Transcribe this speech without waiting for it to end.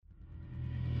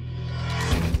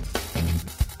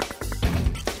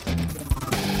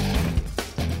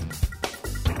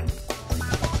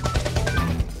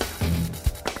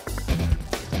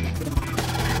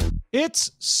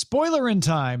It's spoilerin'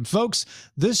 time, folks.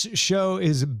 This show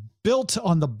is built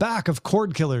on the back of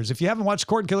Cord Killers. If you haven't watched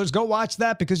Cord Killers, go watch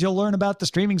that because you'll learn about the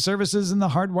streaming services and the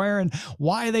hardware and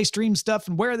why they stream stuff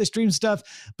and where they stream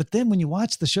stuff. But then when you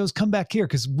watch the shows, come back here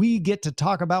because we get to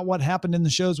talk about what happened in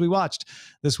the shows we watched.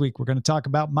 This week, we're going to talk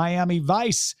about Miami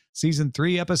Vice, Season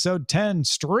 3, Episode 10,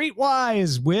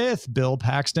 Streetwise with Bill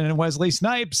Paxton and Wesley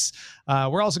Snipes.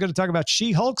 We're also going to talk about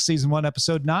She-Hulk, Season 1,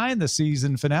 Episode 9, the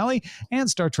season finale, and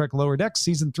Star Trek Lower Decks,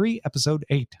 Season 3, Episode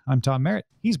 8. I'm Tom Merritt.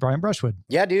 He's Brian Brushwood.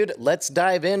 Yeah, dude, let's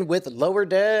dive in with Lower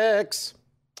Decks.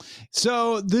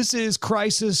 So this is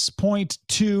Crisis Point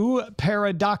 2,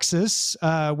 Paradoxus,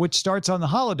 which starts on the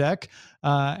holodeck,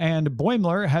 and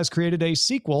Boimler has created a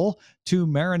sequel to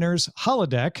Mariner's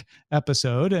holodeck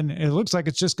episode, and it looks like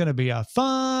it's just going to be a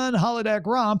fun holodeck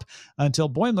romp until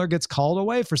Boimler gets called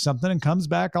away for something and comes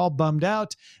back all bummed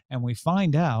out, and we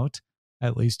find out,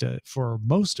 at least for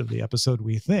most of the episode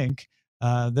we think,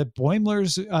 that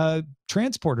Boimler's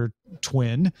transporter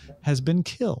twin has been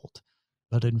killed.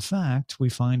 But in fact, we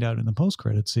find out in the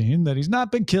post-credit scene that he's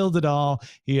not been killed at all.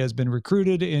 He has been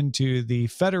recruited into the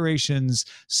Federation's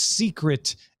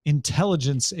secret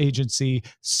intelligence agency,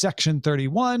 Section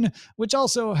 31, which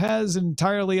also has an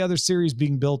entirely other series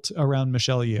being built around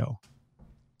Michelle Yeoh.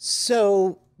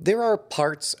 So there are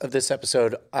parts of this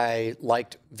episode I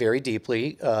liked very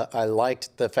deeply. I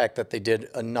liked the fact that they did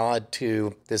a nod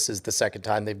to, this is the second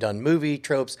time they've done movie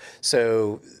tropes,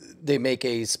 so they make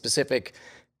a specific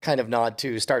kind of nod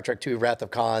to Star Trek II Wrath of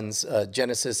Khan's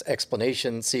Genesis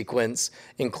explanation sequence,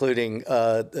 including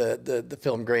the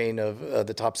film grain of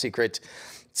the top secret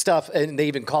stuff. And they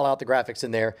even call out the graphics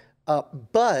in there.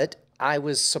 But I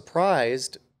was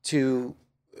surprised to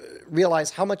realize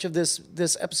how much of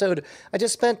this episode I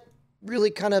just spent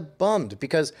really kind of bummed,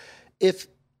 because if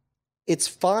it's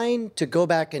fine to go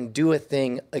back and do a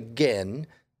thing again,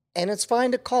 and it's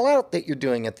fine to call out that you're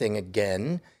doing a thing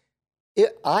again,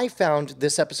 I found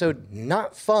this episode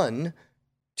not fun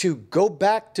to go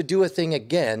back to do a thing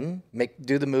again,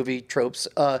 do the movie tropes,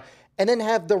 and then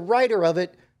have the writer of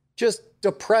it just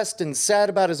depressed and sad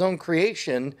about his own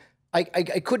creation. I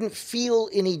couldn't feel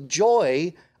any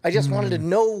joy. I just wanted to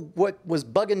know what was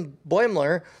bugging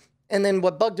Boimler, and then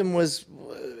what bugged him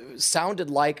sounded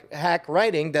like hack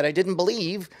writing that I didn't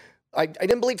believe. I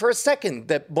didn't believe for a second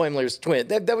that Boimler's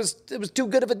twin. It was too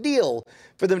good of a deal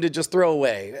for them to just throw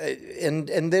away.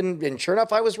 And sure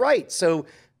enough, I was right. So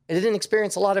I didn't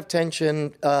experience a lot of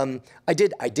tension. I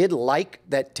did like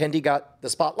that Tendi got the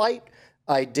spotlight.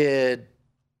 I did.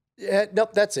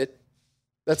 Nope, that's it.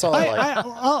 That's all I like.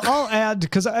 I'll add,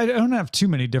 because I don't have too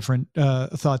many different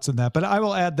thoughts on that, but I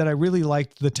will add that I really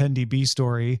liked the Tendi B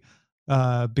story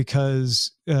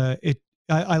because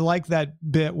I like that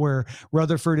bit where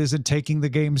Rutherford isn't taking the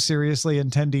game seriously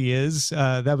and Tendi is.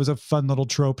 That was a fun little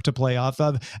trope to play off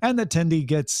of. And that Tendi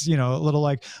gets, a little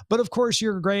like, but of course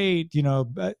you're great.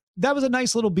 That was a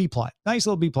nice little B plot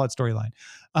storyline.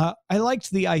 I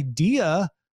liked the idea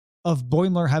of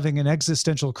Boimler having an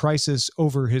existential crisis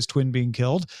over his twin being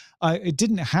killed. It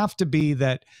didn't have to be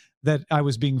that I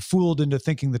was being fooled into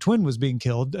thinking the twin was being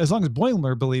killed. As long as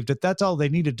Boimler believed it, that's all they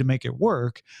needed to make it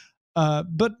work.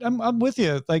 But I'm with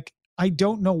you. Like, I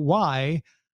don't know why,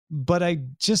 but I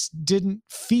just didn't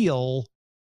feel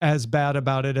as bad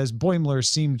about it as Boimler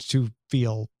seemed to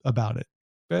feel about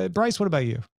it. Bryce, what about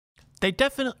you? They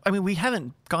definitely, we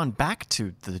haven't gone back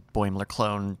to the Boimler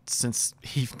clone since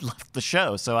he left the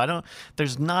show. So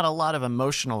there's not a lot of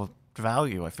emotional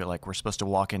value I feel like we're supposed to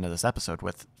walk into this episode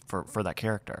with for that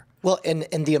character. Well, and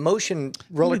the emotion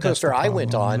roller coaster I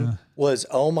went on was,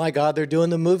 oh my God, they're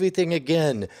doing the movie thing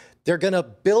again. They're going to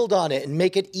build on it and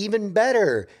make it even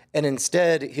better. And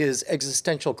instead, his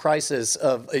existential crisis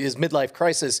of his midlife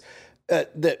crisis,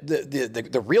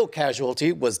 the real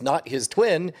casualty was not his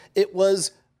twin. It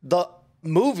was the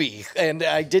movie. And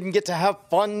I didn't get to have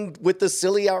fun with the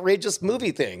silly, outrageous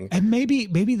movie thing. And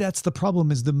maybe that's the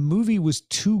problem, is the movie was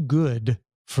too good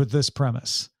for this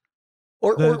premise.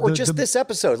 Or just this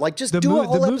episode, like just do a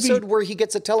whole episode where he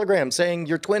gets a telegram saying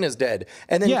your twin is dead,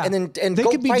 and then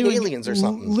go fight aliens or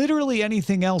something. Literally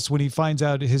anything else when he finds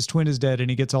out his twin is dead and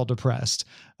he gets all depressed.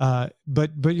 But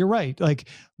you're right. Like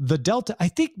the Delta, I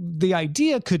think the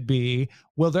idea could be,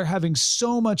 well, they're having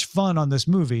so much fun on this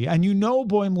movie, and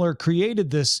Boimler created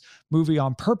this movie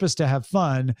on purpose to have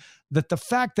fun, that the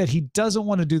fact that he doesn't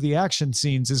want to do the action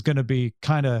scenes is going to be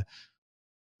kind of,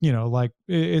 like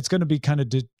it's going to be kind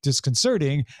of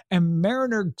disconcerting, and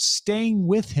Mariner staying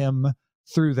with him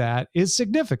through that is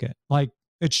significant. Like,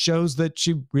 it shows that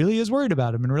she really is worried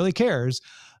about him and really cares.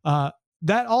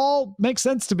 That all makes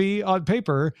sense to me on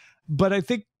paper, but I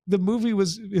think the movie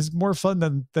is more fun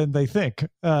than they think.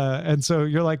 And so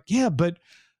you're like, yeah, but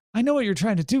I know what you're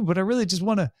trying to do, but I really just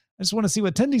want to see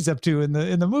what Tendy's up to in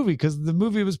the movie, because the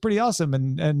movie was pretty awesome.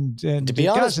 And to be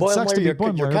honest,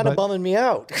 Boimler, you're kind of bumming me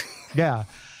out. Yeah.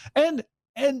 And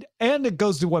it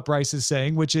goes to what Bryce is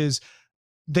saying, which is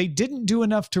they didn't do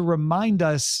enough to remind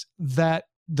us that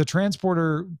the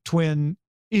transporter twin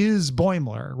is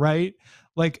Boimler, right?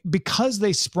 Like, because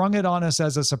they sprung it on us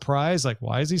as a surprise, like,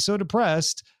 why is he so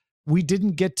depressed? We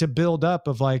didn't get to build up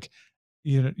of like,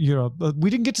 we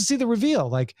didn't get to see the reveal.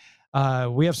 Like,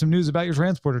 we have some news about your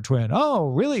transporter twin. Oh,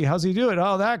 really? How's he doing?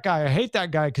 Oh, that guy. I hate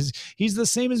that guy because he's the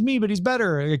same as me, but he's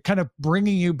better. Kind of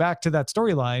bringing you back to that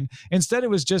storyline. Instead, it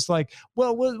was just like,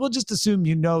 well, we'll just assume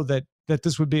that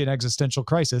this would be an existential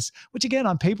crisis, which again,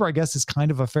 on paper, I guess is kind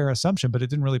of a fair assumption, but it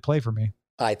didn't really play for me.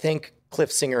 I think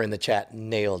Cliff Singer in the chat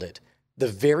nailed it. The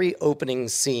very opening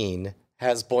scene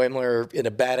has Boimler in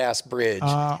a badass bridge.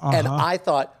 And I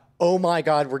thought, oh my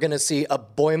God, we're going to see a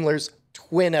Boimler's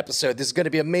twin episode. This is going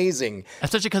to be amazing.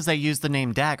 Especially because they use the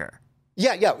name Dagger.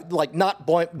 Yeah, like not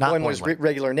Boimler's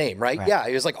regular name, right? Yeah,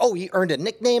 it was like, oh, he earned a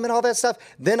nickname and all that stuff.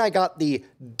 Then I got the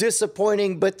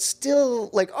disappointing, but still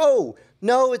like, oh,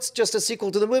 no, it's just a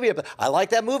sequel to the movie. I like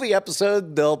that movie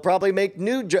episode. They'll probably make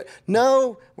new...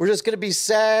 No, we're just going to be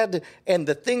sad. And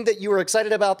the thing that you were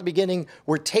excited about at the beginning,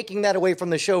 we're taking that away from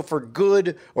the show for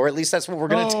good, or at least that's what we're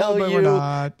going to tell you. We're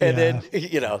not. And then, it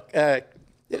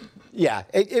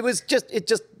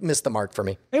just missed the mark for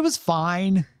me. It was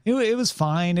fine. It was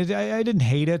fine. I didn't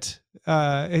hate it.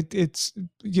 It's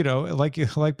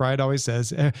like Brian always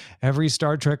says, every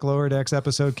Star Trek Lower Decks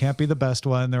episode can't be the best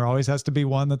one. There always has to be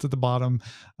one that's at the bottom.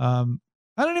 I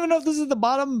don't even know if this is the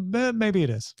bottom. Maybe it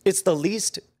is. It's the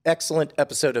least excellent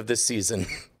episode of this season.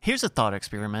 Here's a thought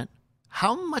experiment.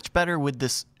 How much better would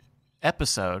this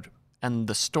episode and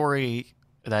the story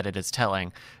that it is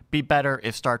telling be better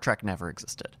if Star Trek never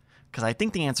existed? Because I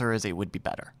think the answer is it would be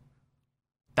better.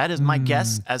 That is my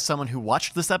guess as someone who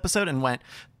watched this episode and went,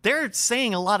 they're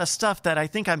saying a lot of stuff that I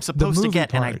think I'm supposed to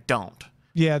get, and I don't.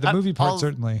 Yeah, the movie part,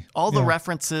 certainly. All the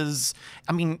references.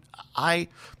 I mean, I'm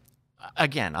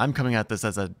coming at this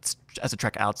as a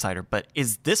Trek outsider, but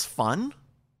is this fun?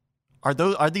 Are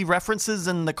the references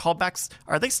and the callbacks,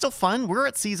 are they still fun? We're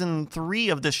at season 3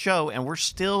 of this show, and we're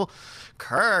still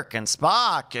Kirk and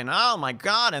Spock and oh my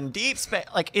God, and Deep Space.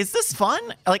 Like, is this fun?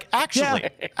 Like, actually,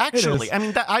 I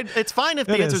mean, it's fine if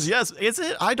the answer is yes. Is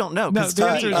it? I don't know. No, the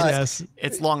answer is yes.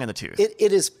 It's long in the tooth.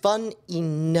 It is fun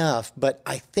enough, but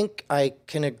I think I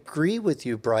can agree with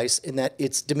you, Bryce, in that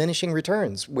it's diminishing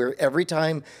returns. Where every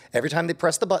time they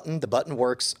press the button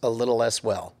works a little less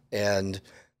well, and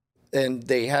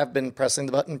they have been pressing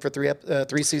the button for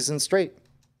 3 seasons straight.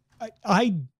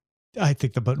 I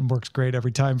think the button works great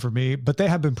every time for me, but they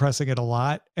have been pressing it a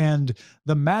lot. And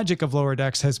the magic of Lower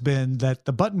Decks has been that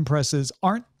the button presses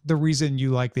aren't the reason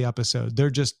you like the episode. They're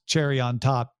just cherry on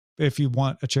top if you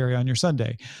want a cherry on your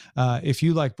sundae. If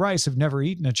you, like Bryce, have never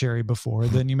eaten a cherry before,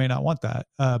 then you may not want that.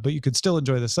 But you could still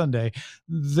enjoy the sundae.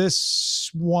 This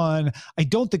one, I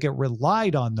don't think it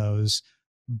relied on those,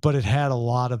 but it had a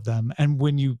lot of them. And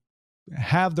when you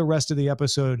have the rest of the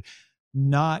episode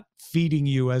not feeding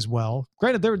you as well.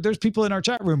 Granted, there's people in our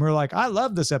chat room who are like, I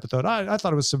love this episode. I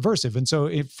thought it was subversive. And so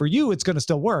for you, it's going to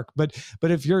still work. But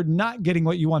if you're not getting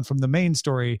what you want from the main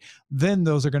story, then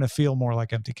those are going to feel more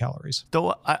like empty calories.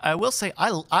 Though I will say,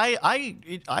 I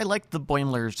liked the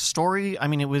Boimler story. I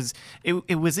mean, it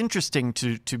was interesting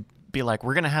to be like,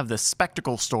 we're going to have this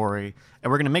spectacle story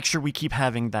and we're going to make sure we keep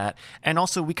having that. And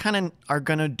also we kind of are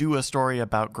going to do a story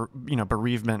about,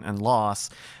 bereavement and loss.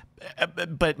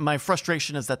 But my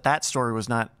frustration is that story was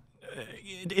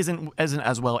isn't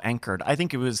as well anchored. I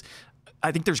think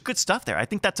there's good stuff there. I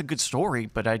think that's a good story,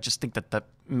 but I just think that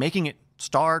making it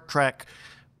Star Trek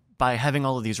by having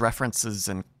all of these references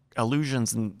and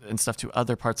allusions and stuff to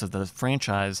other parts of the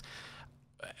franchise,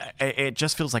 it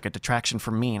just feels like a detraction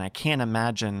for me. And I can't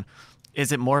imagine,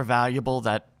 is it more valuable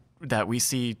that we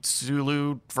see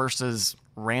Sulu versus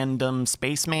random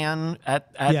spaceman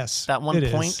at that one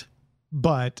point? Is.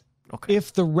 But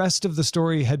if the rest of the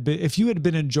story if you had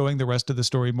been enjoying the rest of the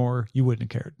story more, you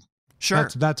wouldn't have cared. Sure.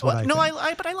 That's what I think. No,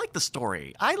 but I like the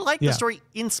story. I like the story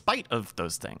in spite of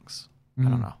those things. I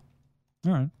don't know.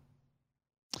 All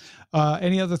right.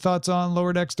 Any other thoughts on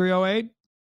Lower Decks 308?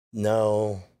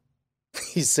 No.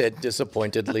 He said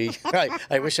disappointedly.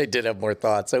 I wish I did have more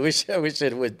thoughts. I wish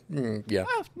it would. Yeah.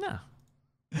 No.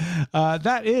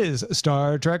 That is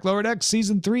Star Trek Lower Decks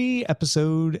Season 3,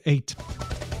 Episode 8.